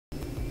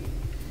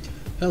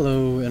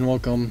Hello and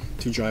welcome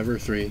to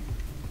Driv3r.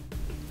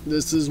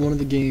 This is one of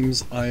the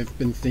games I've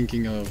been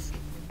thinking of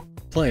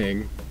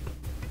playing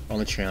on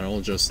the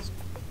channel just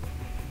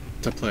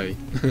to play.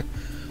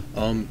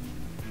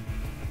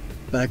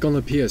 Back on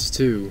the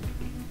PS2,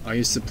 I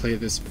used to play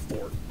this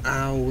for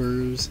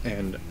hours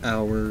and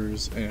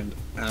hours and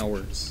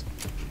hours.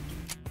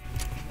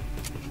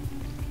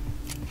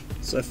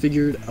 So I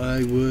figured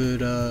I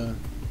would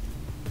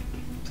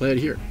play it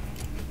here.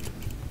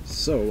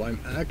 So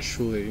I'm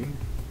actually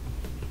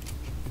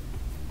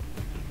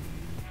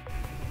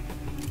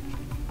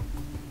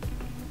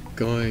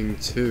going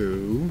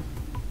to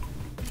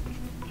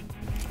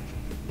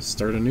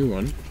start a new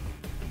one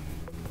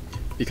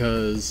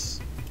because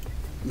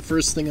the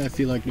first thing I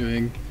feel like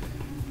doing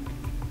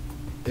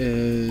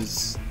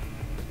is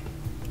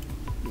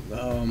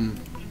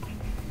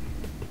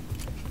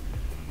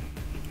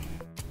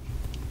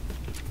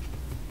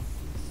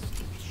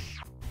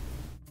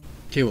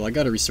okay, well I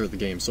gotta restart the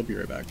game, so I'll be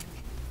right back.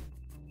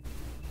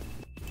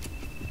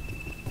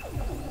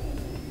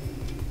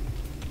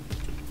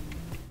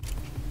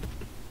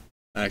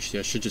 Actually,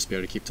 I should just be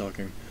able to keep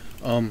talking.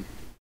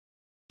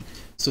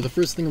 So the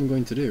first thing I'm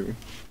going to do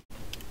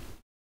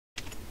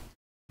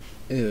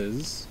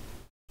is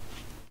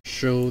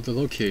show the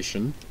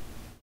location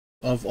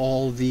of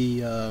all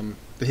the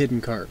hidden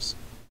cars.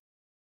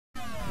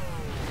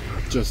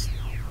 Just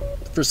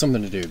for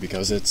something to do,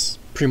 because it's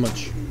pretty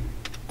much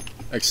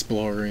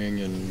exploring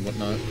and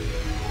whatnot.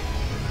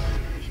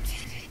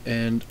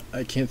 And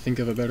I can't think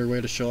of a better way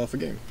to show off a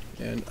game.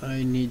 And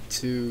I need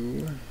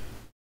to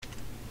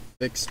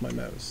fix my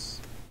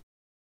mouse,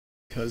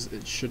 because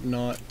it should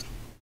not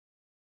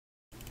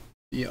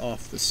be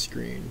off the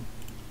screen.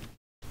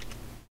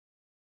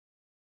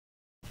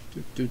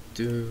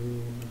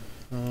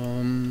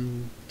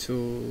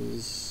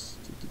 Tools,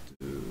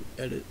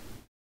 edit,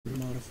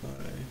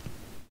 modify.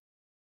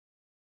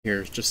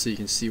 Here, just so you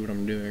can see what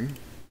I'm doing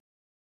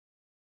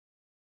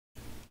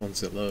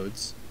once it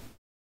loads.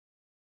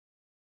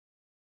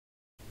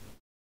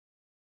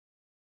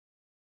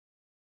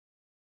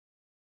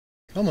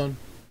 Come on.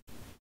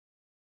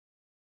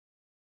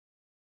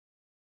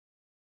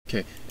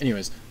 Okay,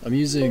 anyways, I'm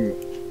using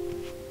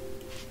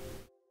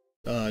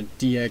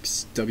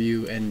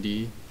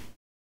DXWND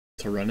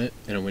to run it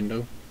in a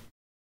window,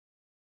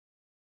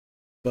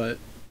 but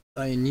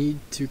I need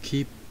to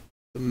keep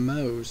the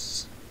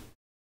mouse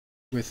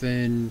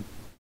within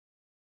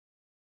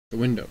the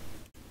window,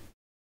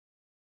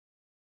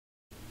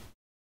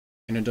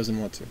 and it doesn't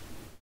want to.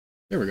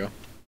 There we go.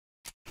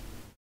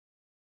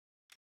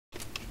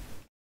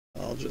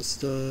 I'll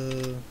just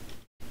go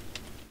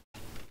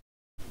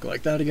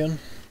like that again.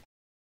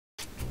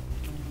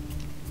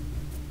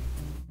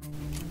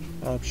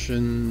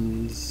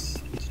 Options,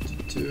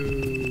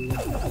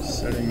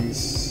 settings,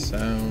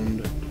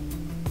 sound,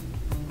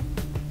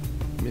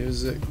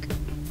 music,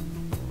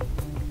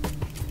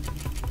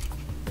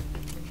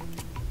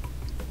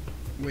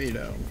 way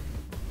down,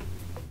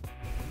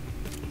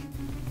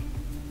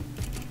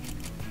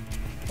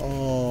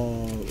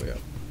 all the way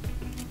up,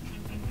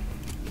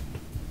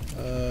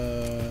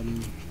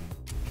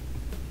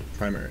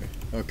 primary,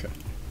 okay,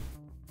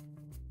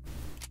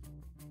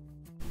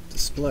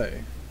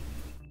 display.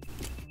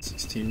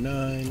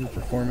 16.9,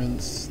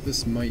 performance,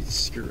 this might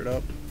screw it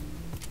up.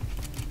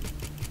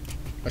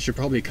 I should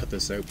probably cut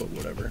this out, but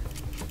whatever.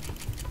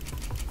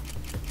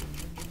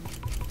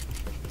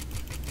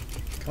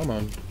 Come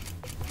on.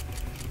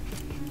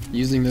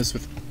 Using this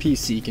with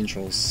PC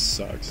controls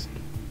sucks.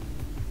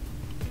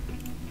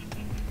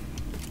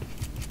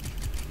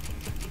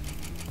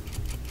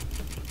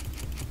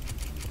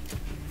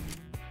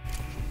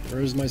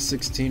 Where's my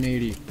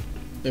 1680?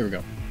 There we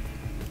go.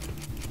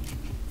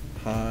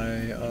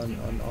 High, on.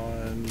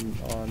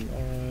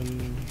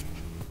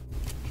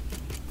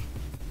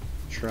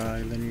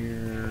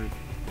 Tri-linear.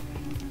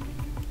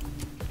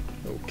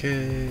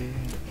 Okay.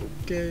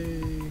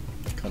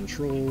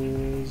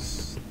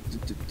 Controls.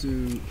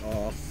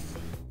 Off.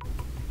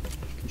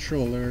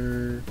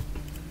 Controller.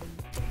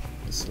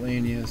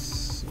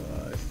 Miscellaneous.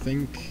 I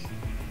think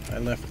I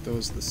left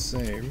those the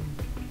same.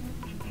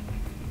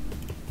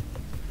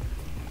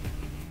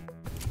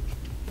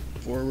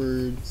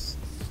 Forwards,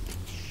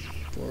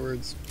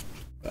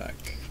 back,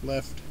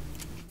 left,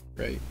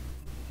 right,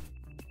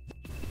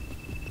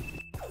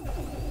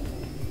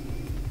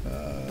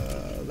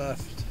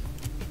 left,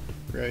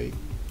 right,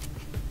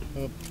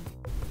 up,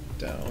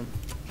 down.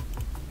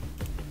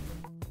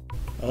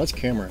 Oh, that's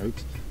camera,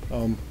 oops.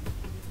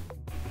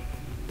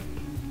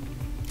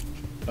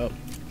 Up,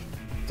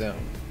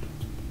 down.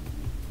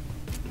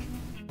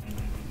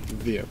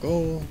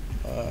 Vehicle,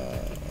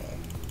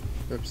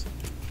 oops,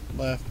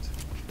 left,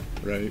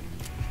 right,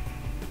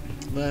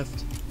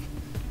 left,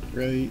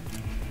 right,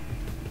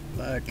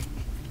 back,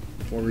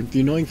 forward. The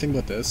annoying thing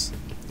about this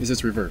is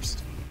it's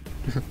reversed.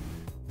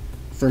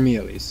 For me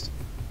at least.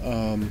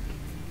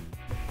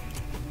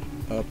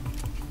 Up,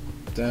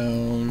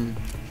 down,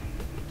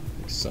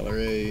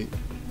 accelerate,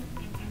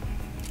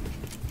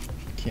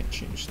 can't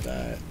change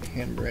that,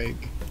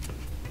 handbrake,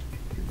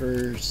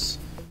 reverse,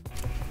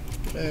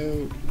 get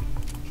out,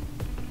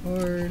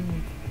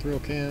 horn, throw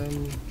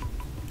cam,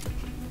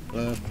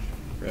 left,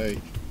 right,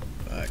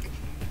 back,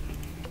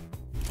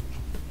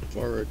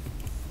 forward,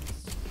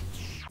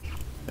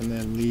 and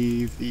then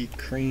leave the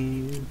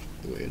crane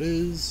the way it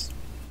is.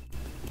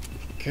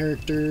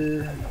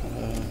 Character,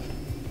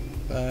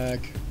 back,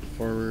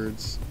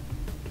 forwards,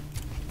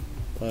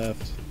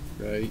 left,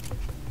 right,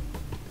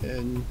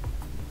 in,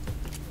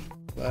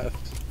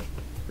 left,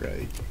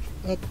 right,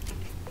 up,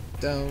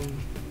 down,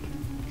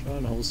 draw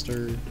and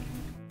holster,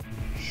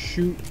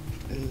 shoot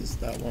is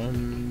that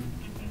one,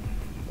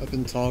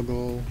 weapon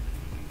toggle,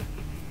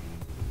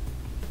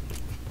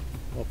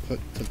 I'll put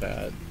to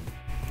bad.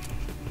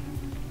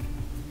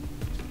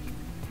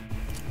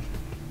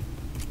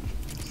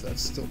 So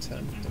that's still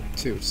 10,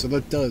 2, so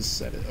that does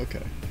set it,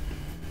 okay.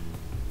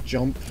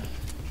 Jump,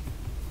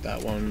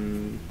 that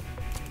one,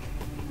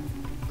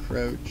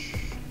 crouch,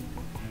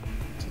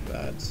 to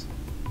that.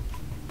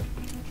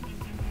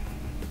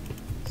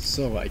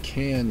 So I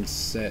can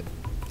set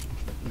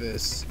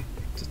this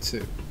to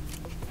 2,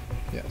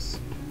 yes.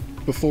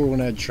 Before when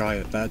I'd try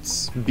it,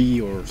 that's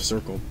B or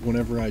circle.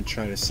 Whenever I'd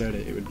try to set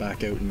it, it would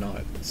back out and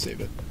not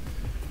save it.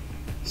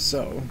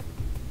 So,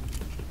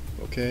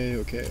 okay.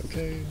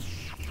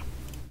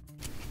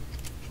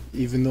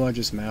 Even though I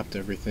just mapped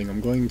everything,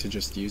 I'm going to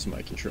just use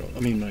my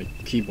my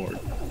keyboard,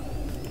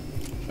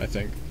 I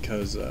think,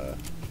 because,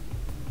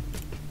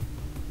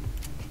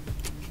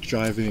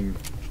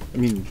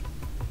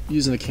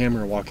 using the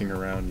camera walking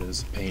around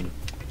is a pain.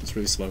 It's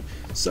really slow.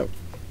 So,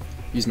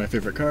 use my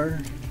favorite car.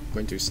 I'm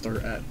going to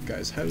start at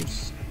guy's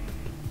house.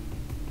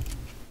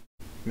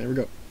 And there we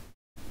go.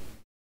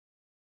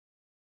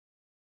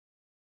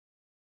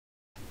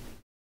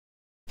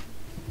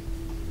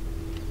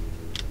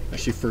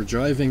 Actually, for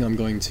driving, I'm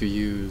going to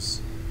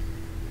use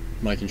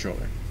my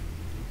controller.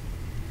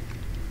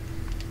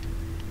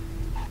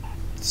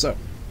 So,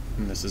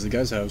 and this is the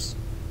guy's house.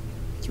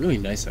 It's a really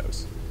nice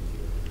house.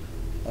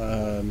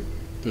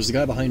 There's a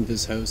guy behind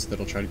this house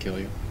that'll try to kill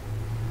you.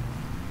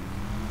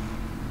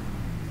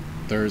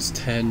 There's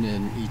 10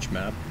 in each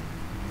map,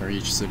 or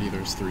each city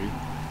there's 3.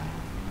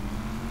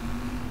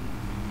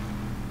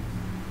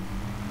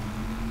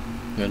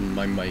 And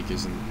my mic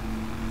isn't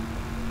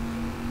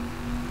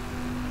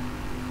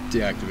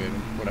deactivated,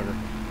 whatever.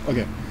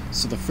 Okay,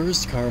 so the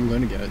first car I'm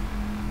going to get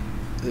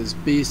is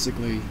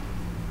basically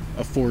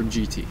a Ford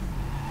GT.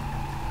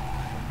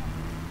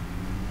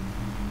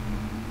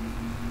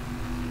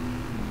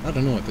 I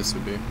don't know what this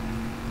would be.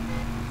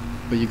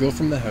 But you go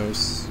from the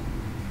house,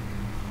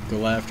 go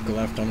left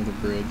onto the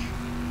bridge,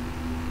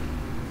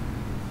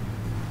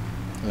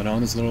 and then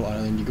on this little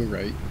island you go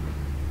right.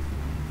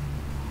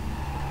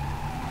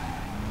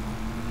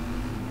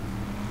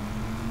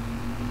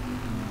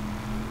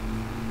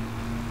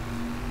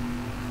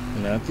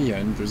 And at the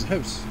end there's a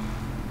house.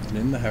 And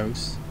in the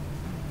house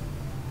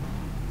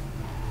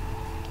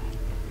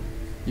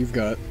you've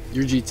got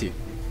your GT.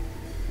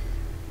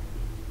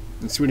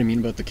 And see what I mean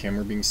about the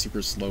camera being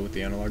super slow with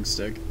the analog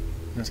stick?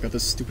 And it's got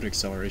this stupid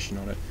acceleration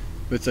on it.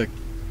 With the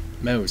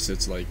mouse,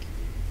 it's like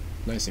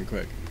nice and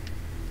quick.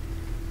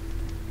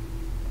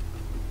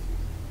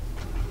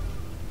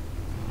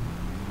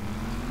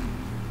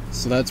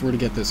 So that's where to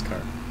get this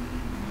car.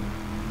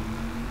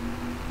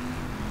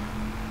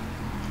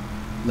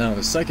 Now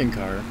the second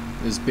car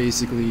is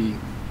basically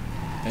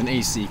an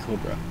AC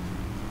Cobra.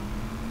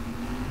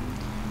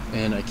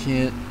 And I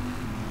can't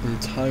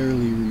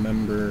entirely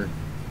remember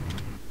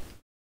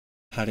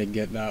how to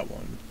get that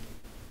one.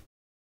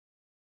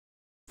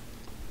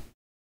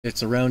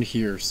 It's around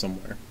here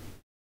somewhere.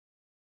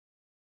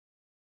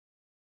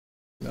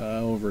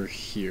 Over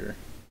here.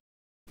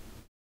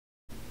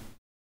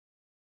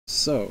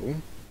 So,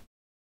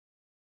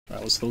 I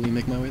will slowly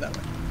make my way that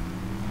way.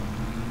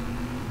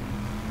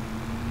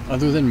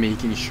 Other than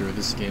making sure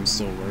this game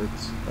still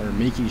works, or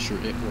making sure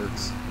it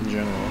works in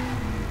general,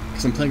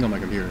 because I'm playing on my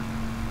computer.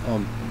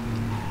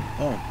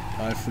 Oh,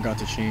 I forgot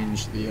to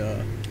change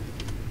the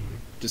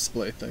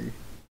display thing.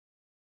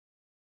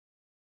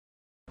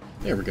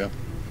 There we go.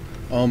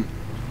 I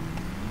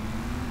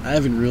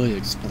haven't really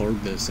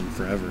explored this in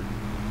forever.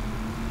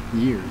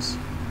 Years.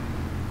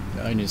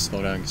 I need to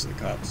slow down because of the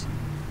cops.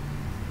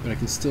 But I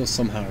can still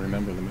somehow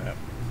remember the map.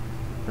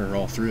 Or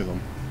all 3 of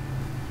them.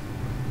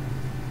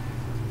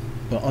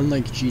 But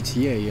unlike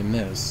GTA in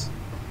this,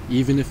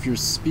 even if you're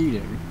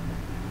speeding,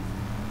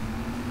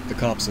 the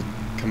cops will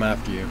come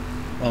after you.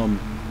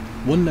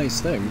 One nice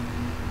thing,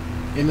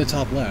 in the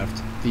top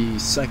left, the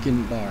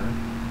second bar,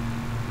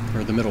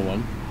 or the middle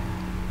one,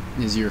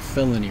 is your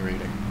felony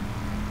rating.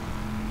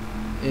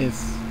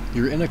 If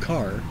you're in a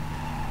car,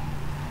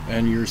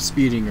 and you're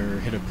speeding or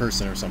hit a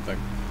person or something,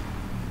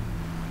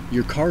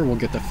 your car will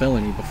get the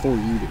felony before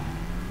you do.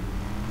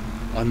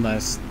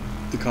 Unless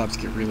the cops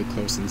get really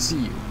close and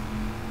see you.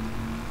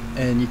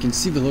 And you can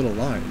see the little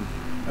line.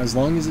 As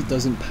long as it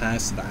doesn't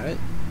pass that,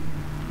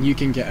 you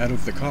can get out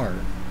of the car.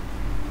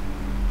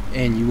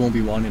 And you won't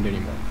be wanted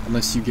anymore,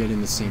 unless you get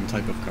in the same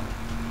type of car.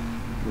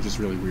 Which is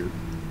really weird.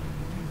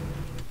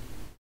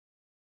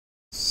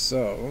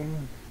 So,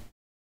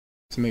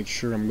 to make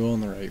sure I'm going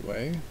the right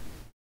way,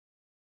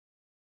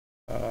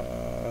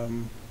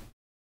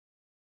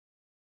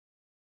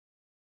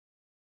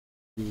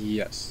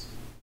 yes.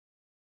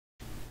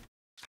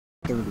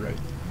 Third right.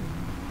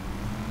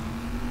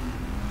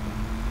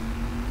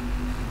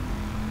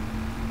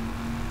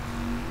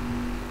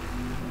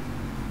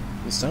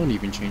 The sound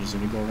even changes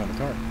when you go around the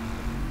car.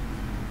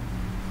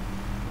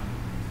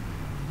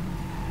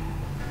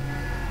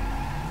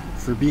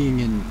 For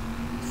being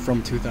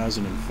from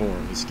 2004,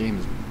 this game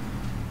is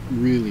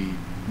really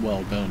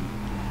well done.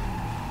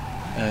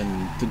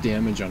 And the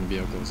damage on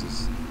vehicles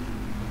is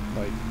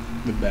like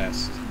the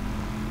best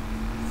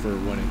for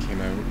when it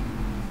came out.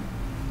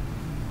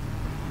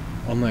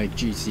 Unlike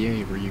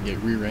GTA, where you get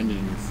rear-ended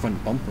and your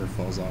front bumper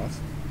falls off.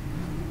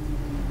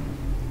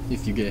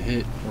 If you get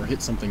hit or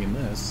hit something in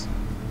this,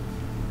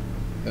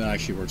 it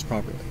actually works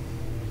properly.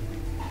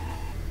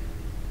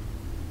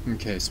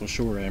 Okay, so I'll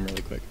show where I am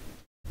really quick.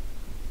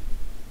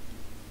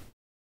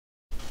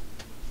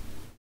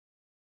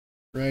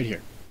 Right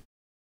here.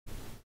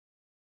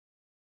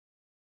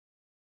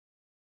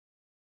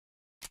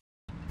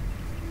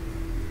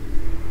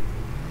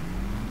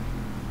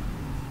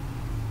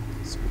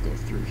 So we'll go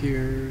through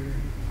here,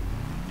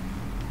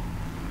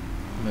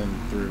 and then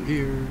through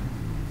here.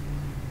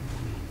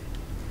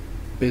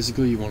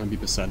 Basically, you want to be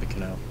beside the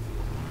canal.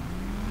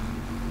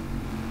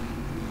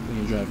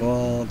 And you drive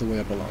all the way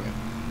up along it.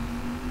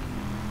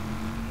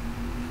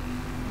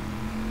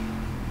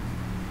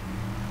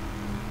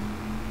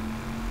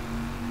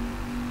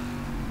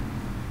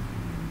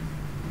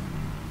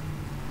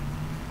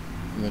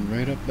 And then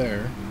right up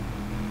there,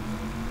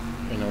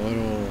 in a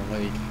little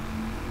like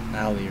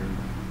alley or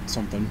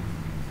something,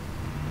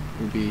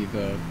 would be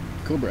the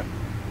Cobra.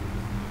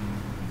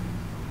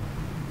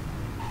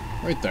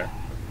 Right there.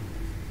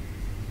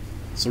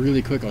 So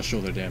really quick, I'll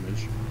show the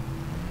damage.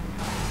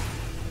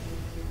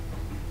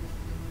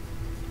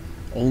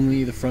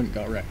 Only the front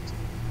got wrecked.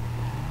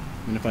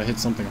 And if I hit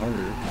something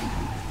harder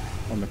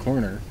on the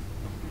corner,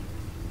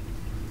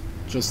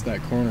 just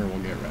that corner will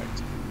get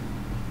wrecked.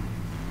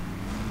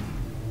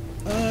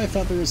 I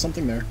thought there was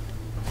something there,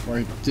 or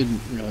I didn't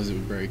realize it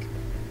would break.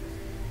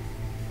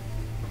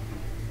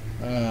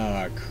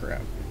 Ah,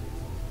 crap.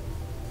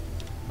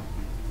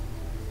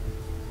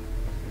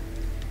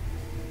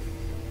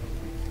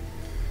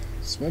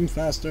 Swim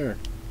faster!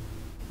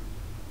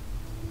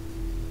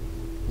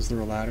 Is there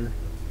a ladder?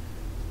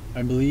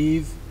 I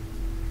believe...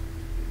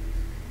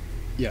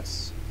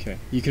 Yes. Okay.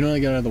 You can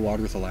only get out of the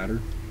water with a ladder.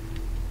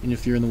 And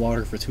if you're in the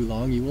water for too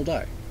long, you will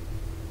die.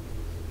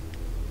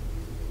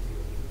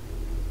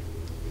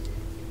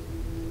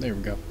 There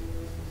we go.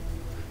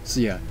 So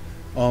yeah.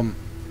 When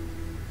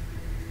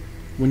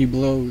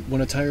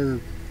a tire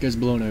gets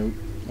blown out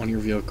on your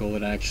vehicle,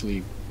 it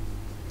actually...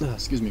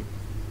 excuse me.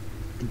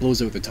 It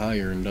blows out the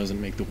tire and doesn't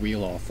make the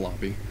wheel all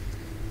floppy.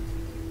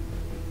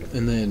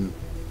 And then,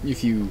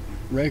 if you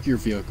wreck your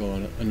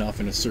vehicle enough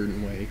in a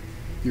certain way,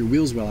 your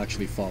wheels will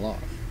actually fall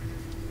off.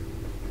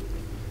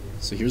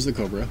 So here's the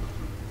Cobra.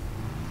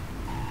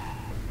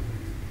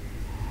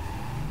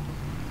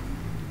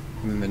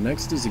 And then the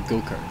next is a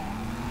go-kart.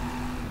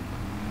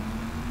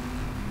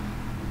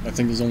 I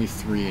think there's only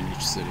 3 in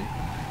each city.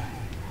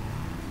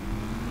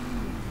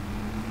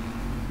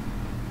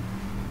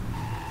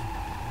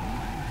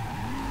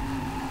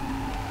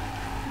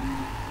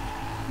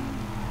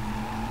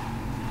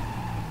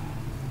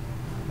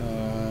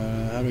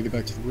 How do I get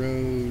back to the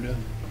road?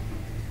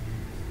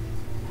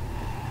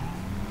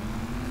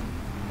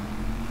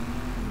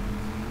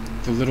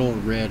 The little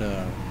red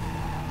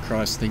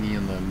cross thingy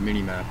on the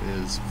mini-map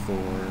is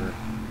for...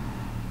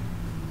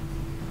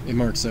 It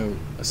marks out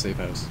a safe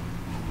house.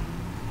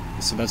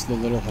 So that's the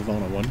little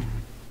Havana one.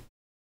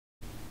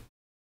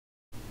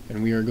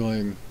 And we are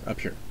going up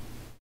here.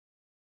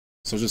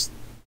 So just...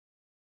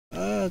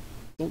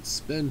 don't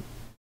spin.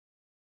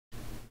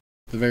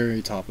 The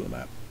very top of the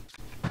map.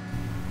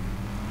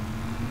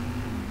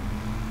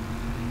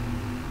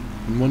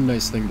 And one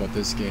nice thing about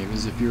this game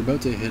is if you're about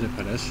to hit a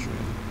pedestrian,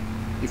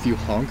 if you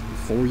honk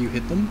before you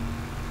hit them,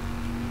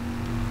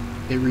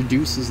 it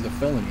reduces the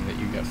felony that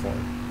you get for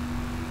it.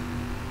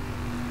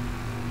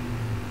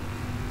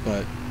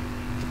 But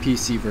the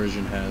PC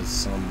version has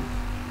some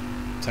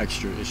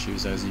texture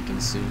issues, as you can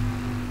see.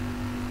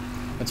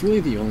 That's really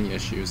the only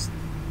issues.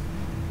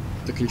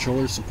 The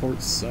controller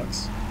support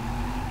sucks,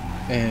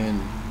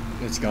 and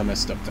it's got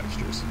messed up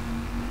textures.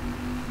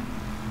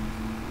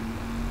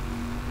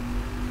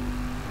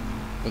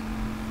 But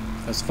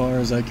as far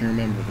as I can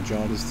remember, the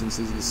draw distance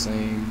is the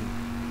same.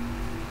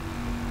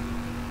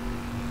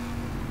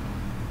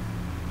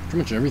 Pretty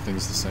much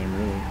everything's the same,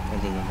 really,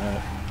 other than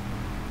that.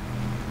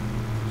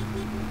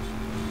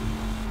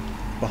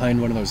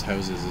 Behind one of those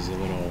houses is a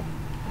little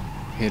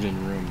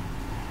hidden room,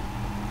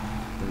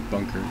 or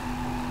bunker.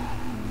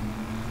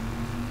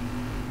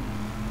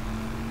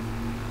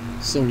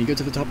 So when you get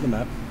to the top of the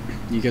map,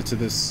 you get to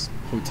this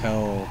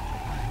hotel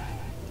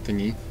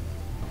thingy.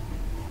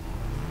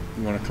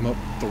 You want to come up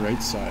the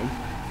right side.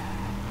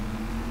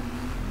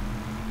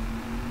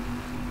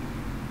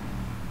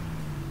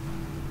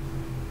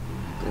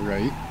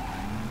 right,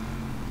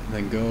 and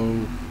then go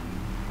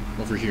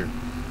over here.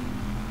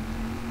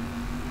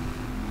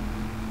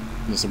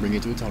 This will bring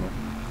you to a tunnel.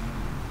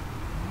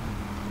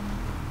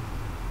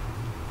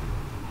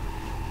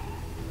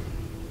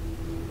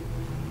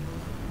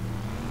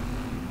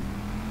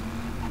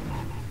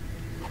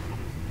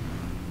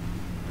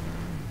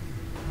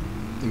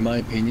 In my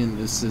opinion,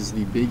 this is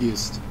the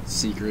biggest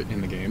secret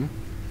in the game,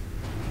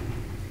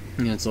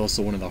 and it's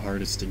also one of the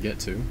hardest to get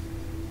to.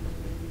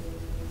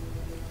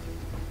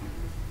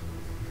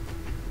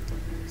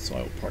 So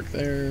I will park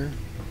there,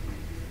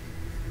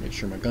 make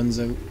sure my gun's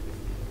out, and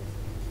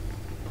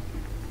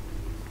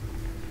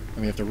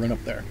we have to run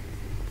up there.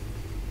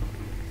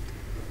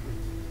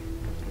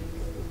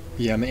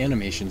 Yeah, the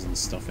animations and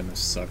stuff in this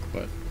suck,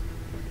 but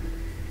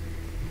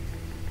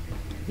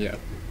yeah.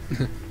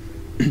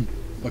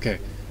 Okay.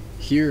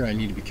 Here I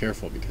need to be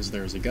careful because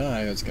there's a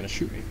guy that's gonna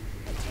shoot me.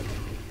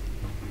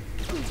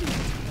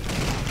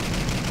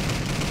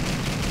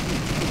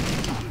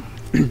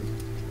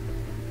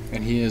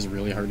 And he is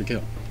really hard to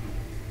kill.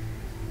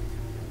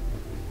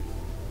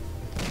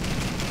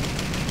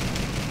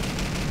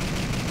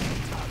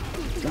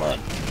 Come on.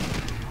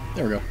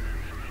 There we go.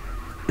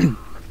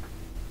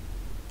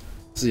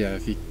 So yeah,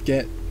 if you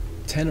get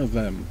 10 of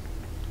them,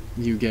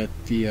 you get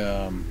the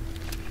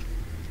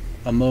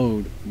a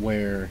mode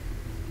where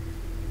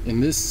in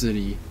this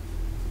city,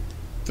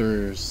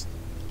 there's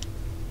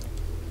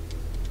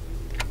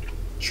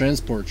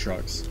transport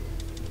trucks.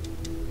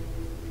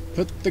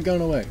 Put the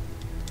gun away.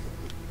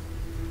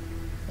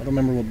 I don't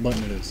remember what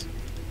button it is.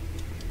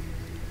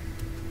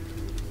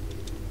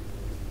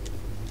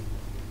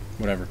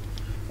 Whatever.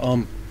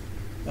 Oh.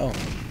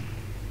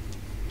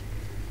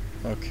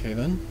 Okay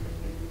then.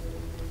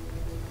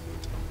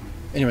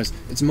 Anyways,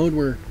 it's a mode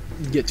where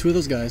you get 2 of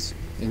those guys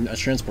in a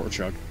transport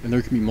truck, and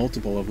there can be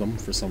multiple of them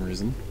for some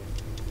reason.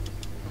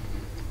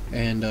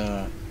 And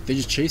they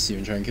just chase you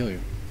and try and kill you.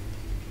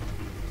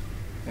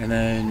 And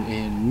then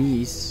in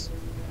Nice,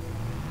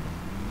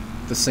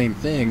 the same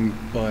thing,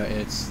 but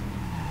it's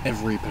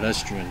every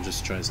pedestrian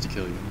just tries to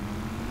kill you.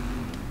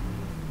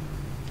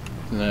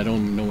 And I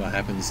don't know what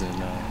happens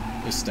in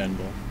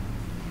Istanbul.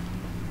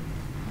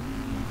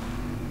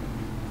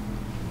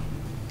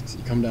 So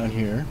you come down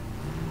here,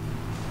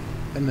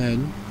 and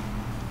then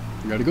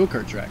you got a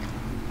go-kart track.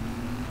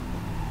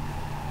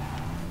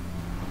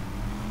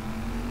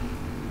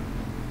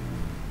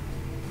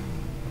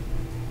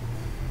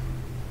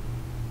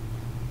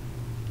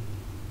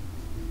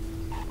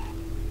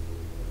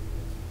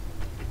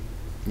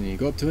 And you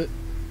go up to it,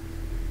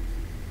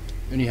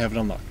 and you have it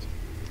unlocked.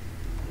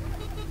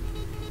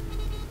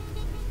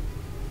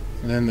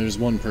 And then there's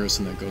one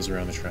person that goes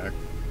around the track.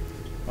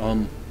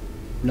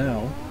 Now,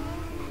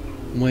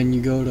 when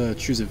you go to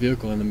choose a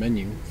vehicle in the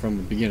menu from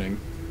the beginning,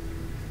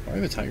 why are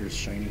the tires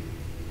shiny?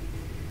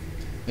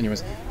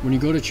 Anyways, when you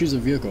go to choose a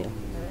vehicle,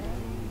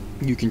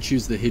 you can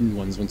choose the hidden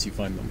ones once you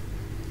find them.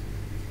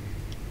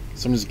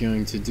 So I'm just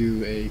going to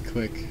do a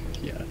quick,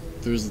 yeah,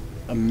 there's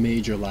a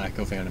major lack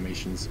of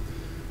animations.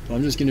 But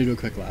I'm just going to do a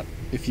quick lap.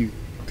 If you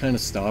kind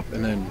of stop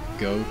and then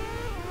go,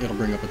 it'll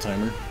bring up a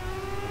timer.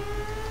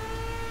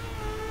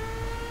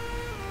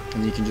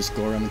 And you can just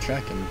go around the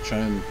track and try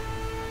and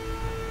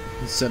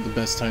set the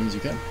best times you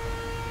can.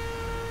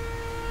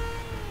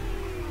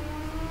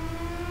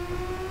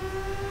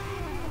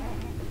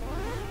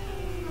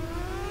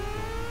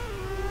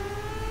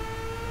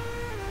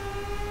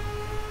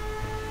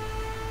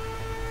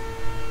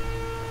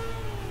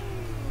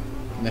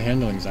 And the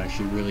handling is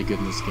actually really good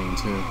in this game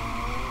too.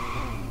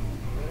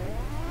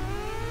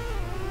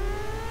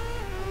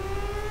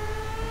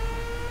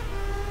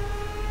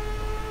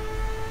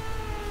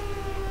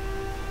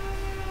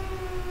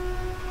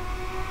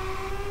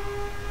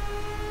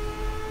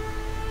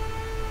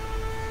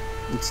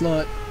 It's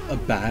not a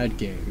bad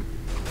game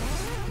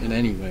in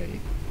any way.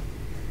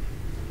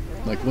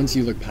 Like, once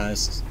you look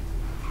past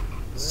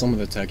some of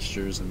the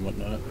textures and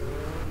whatnot,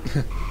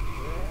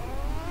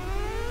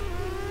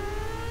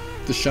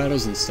 the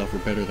shadows and stuff are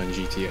better than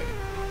GTA.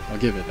 I'll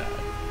give it that.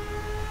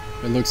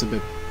 It looks a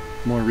bit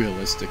more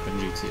realistic than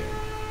GTA.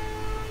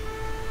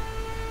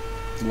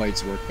 The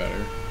lights work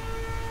better.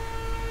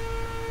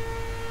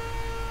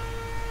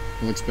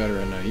 It looks better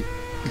at night,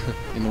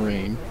 in the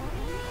rain.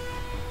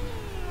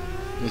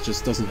 It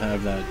just doesn't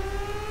have that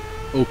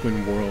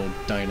open world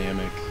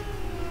dynamic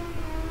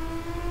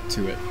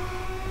to it.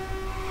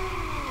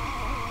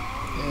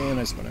 And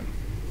I spun it.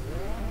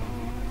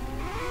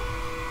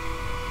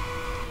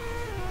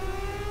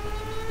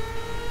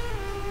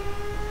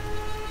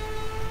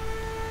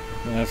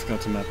 And I forgot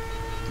to map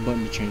the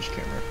button to change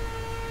camera.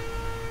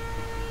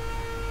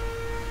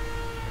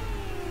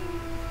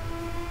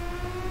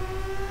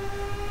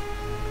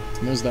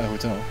 And there's that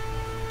hotel.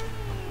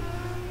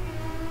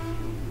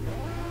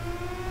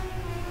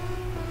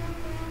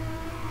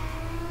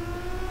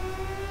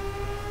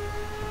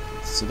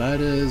 So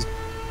that is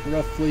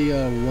roughly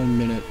 1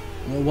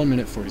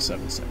 minute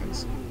 47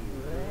 seconds.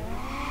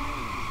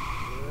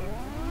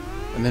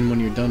 And then when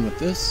you're done with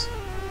this,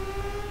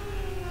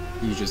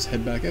 you just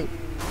head back out.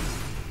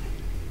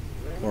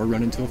 or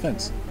run into a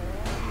fence.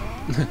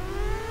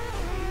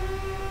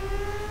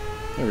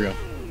 There we go.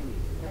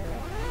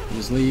 You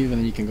just leave and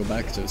then you can go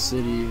back to the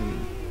city and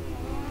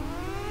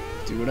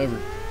do whatever.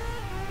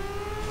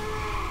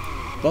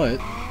 But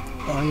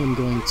I am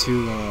going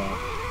to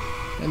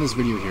end this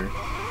video here.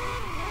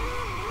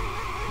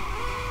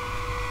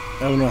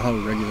 I don't know how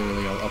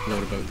regularly I'll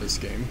upload about this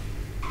game.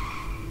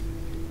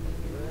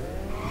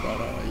 But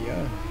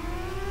yeah.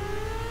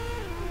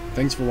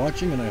 Thanks for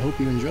watching and I hope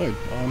you enjoyed.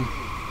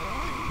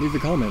 Leave a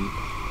comment.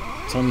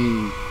 Tell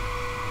me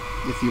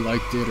if you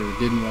liked it or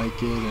didn't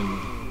like it, and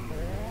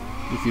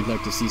if you'd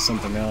like to see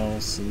something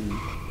else and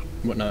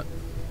whatnot.